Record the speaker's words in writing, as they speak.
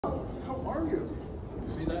are you?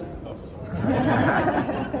 See that? Oh,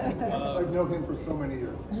 I've known him for so many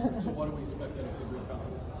years. so what do we expect out of Figure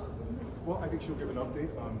Collins? Well, I think she'll give an update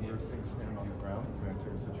on where things stand on the ground, the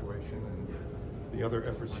humanitarian situation, and the other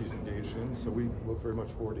efforts she's engaged in. So we look very much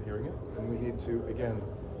forward to hearing it. And we need to, again,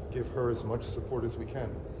 give her as much support as we can,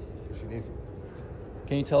 because she needs it.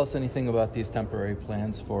 Can you tell us anything about these temporary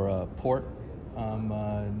plans for a port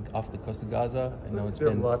off the coast of Gaza? I know there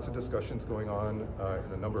are lots of discussions going on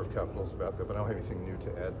in a number of capitals about that, but I don't have anything new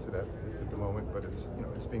to add to that at the moment. But it's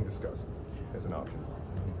it's being discussed as an option.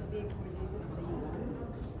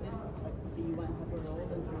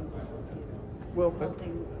 Well,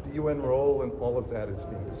 the UN role and all of that is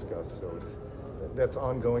being discussed, so that's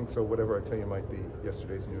ongoing. So whatever I tell you might be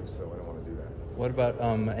yesterday's news, so I don't want to do that. What about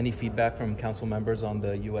any feedback from council members on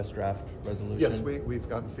the U.S. draft resolution? Yes, we've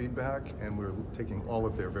gotten feedback, and we're taking all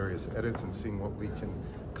of their various edits and seeing what we can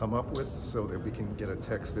come up with so that we can get a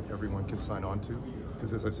text that everyone can sign on to.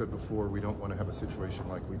 Because as I've said before, we don't want to have a situation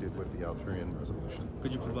like we did with the Algerian resolution.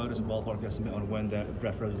 Could you provide us a ballpark estimate on when that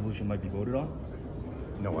draft resolution might be voted on?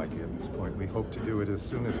 No idea at this point. We hope to do it as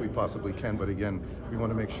soon as we possibly can, but again, we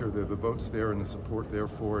want to make sure that the vote's there and the support there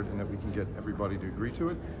for it, and that we can get everybody to agree to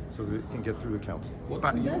it so that it can get through the council.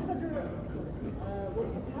 Ambassador,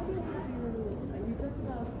 how do you feel, you talked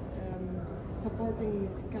about supporting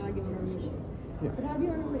Chicago mission, but how do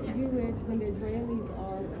you want to do it when the Israelis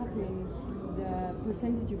are cutting the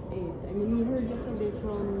percentage of aid? I mean, we heard yesterday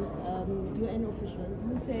from UN officials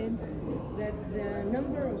who said that the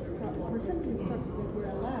number of percentage of trucks that were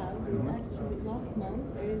allowed is actually last month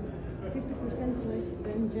is 50% less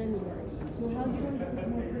than January. So how do you want to put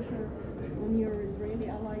more pressure on your Israeli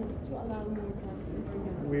allies to allow more trucks into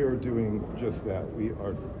Gaza? We are doing just that. We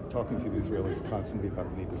are talking to the Israelis constantly about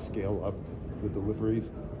the need to scale up the deliveries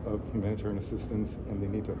of humanitarian assistance, and they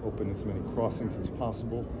need to open as many crossings as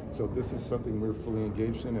possible. So this is something we're fully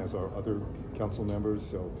engaged in, as are other council members.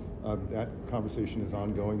 So that conversation is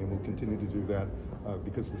ongoing, and we'll continue to do that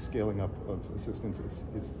because the scaling up of assistance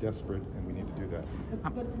is desperate, and we need to do that.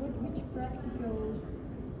 But which practical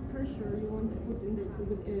pressure you want to put in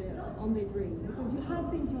on the Israelis? Because you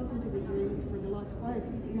have been talking to the Israelis for the last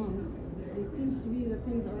 5 months. It seems to be that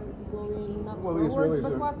things are going not forwards,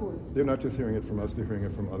 but backwards. They're not just hearing it from us; they're hearing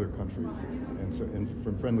it from other countries, and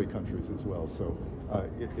from friendly countries as well. So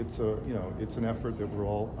it's an effort that we're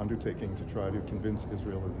all undertaking to try to convince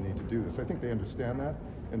Israel of the need to do this. I think they understand that,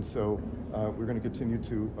 and so we're going to continue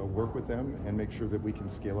to work with them and make sure that we can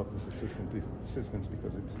scale up this assistance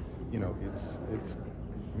because it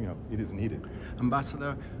is needed.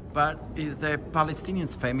 Ambassador, but is the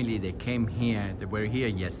Palestinians family that came here, they were here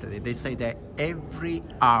yesterday, they say that every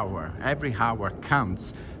hour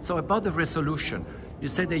counts. So about the resolution, you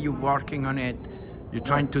said that you're working on it, you're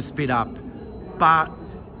trying to speed up, but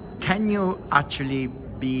can you actually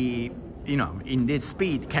be, in this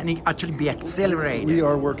speed, can it actually be accelerated? We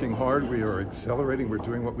are working hard, we are accelerating, we're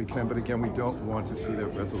doing what we can, but again, we don't want to see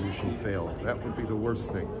that resolution fail. That would be the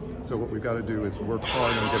worst thing. So what we've got to do is work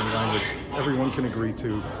hard on getting language everyone can agree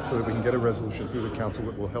to so that we can get a resolution through the council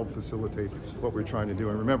that will help facilitate what we're trying to do.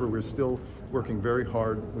 And remember, we're still working very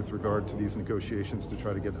hard with regard to these negotiations to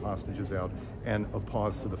try to get hostages out and a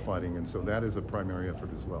pause to the fighting. And so that is a primary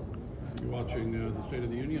effort as well. You're watching the State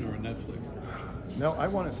of the Union or Netflix? No, I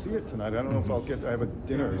want to see it tonight. I don't know if I have a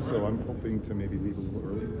dinner, so I'm hoping to maybe leave a little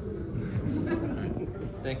early.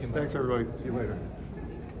 Thank you. Thanks, everybody. See you later.